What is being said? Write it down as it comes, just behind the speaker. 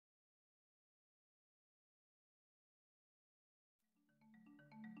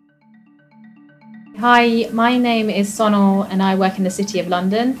Hi, my name is Sonal and I work in the City of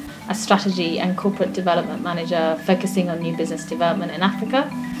London as Strategy and Corporate Development Manager focusing on new business development in Africa.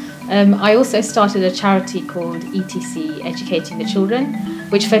 I also started a charity called ETC, Educating the Children,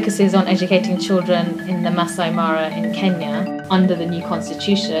 which focuses on educating children in the Masai Mara in Kenya. Under the new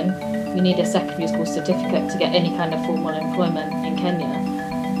constitution, you need a secondary school certificate to get any kind of formal employment in Kenya.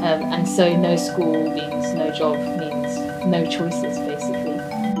 And so no school means no job, means no choices basically.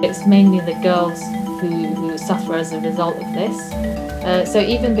 It's mainly the girls who suffer as a result of this. So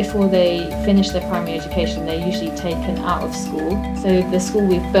even before they finish their primary education, they're usually taken out of school. So the school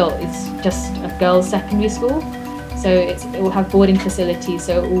we've built is just a girls' secondary school. So it will have boarding facilities,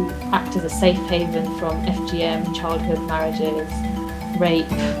 so it will act as a safe haven from FGM, childhood marriages,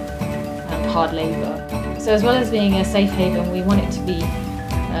 rape and hard labour. So as well as being a safe haven, we want it to be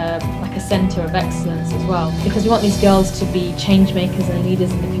like a centre of excellence as well, because we want these girls to be change makers and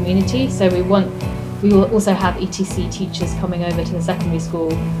leaders in the community. So we will also have ETC teachers coming over to the secondary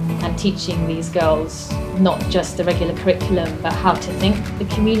school and teaching these girls not just the regular curriculum but how to think. The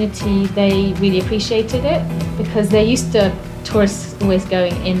community, they really appreciated it because they're used to tourists always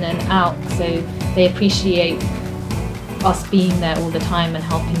going in and out, so they appreciate us being there all the time and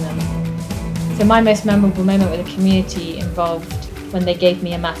helping them. So my most memorable moment with the community involved when they gave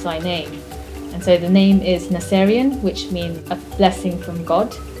me a Masai name. And so the name is Ahrynn, which means a blessing from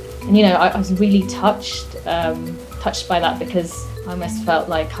God. And you know, I was really touched by that because I almost felt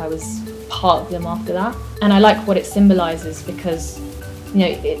like I was part of them after that. And I like what it symbolises because, you know,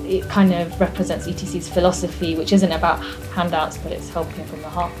 it kind of represents ETC's philosophy, which isn't about handouts, but it's helping from the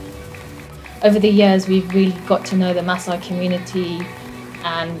heart. Over the years, we've really got to know the Masai community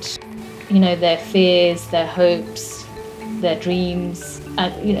and, you know, their fears, their hopes, their dreams.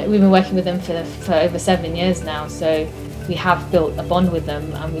 And, you know, we've been working with them for over 7 years now, so we have built a bond with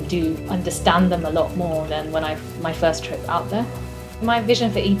them and we do understand them a lot more than when my first trip out there. My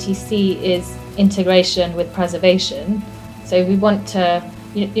vision for ETC is integration with preservation. So we want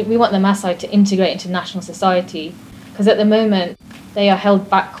the Masai to integrate into national society, because at the moment they are held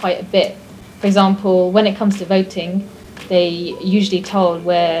back quite a bit. For example, when it comes to voting, they're usually told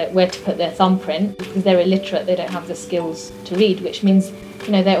where to put their thumbprint because they're illiterate, they don't have the skills to read, which means,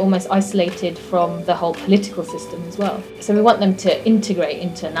 you know, they're almost isolated from the whole political system as well. So we want them to integrate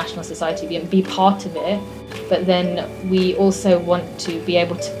into national society and be part of it, but then we also want to be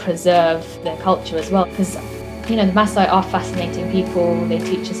able to preserve their culture as well, because, you know, the Masai are fascinating people. They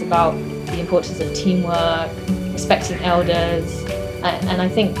teach us about the importance of teamwork, respecting elders, and I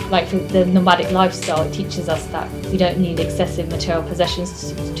think, like, for the nomadic lifestyle, it teaches us that we don't need excessive material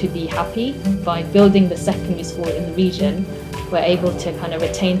possessions to be happy. By building the secondary school in the region, we're able to kind of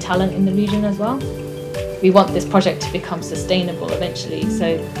retain talent in the region as well. We want this project to become sustainable eventually,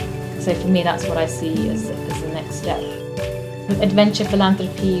 so for me that's what I see as the next step. Adventure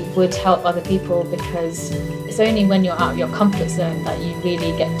philanthropy would help other people because it's only when you're out of your comfort zone that you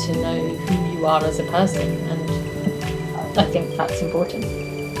really get to know who you are as a person, and I think that's important.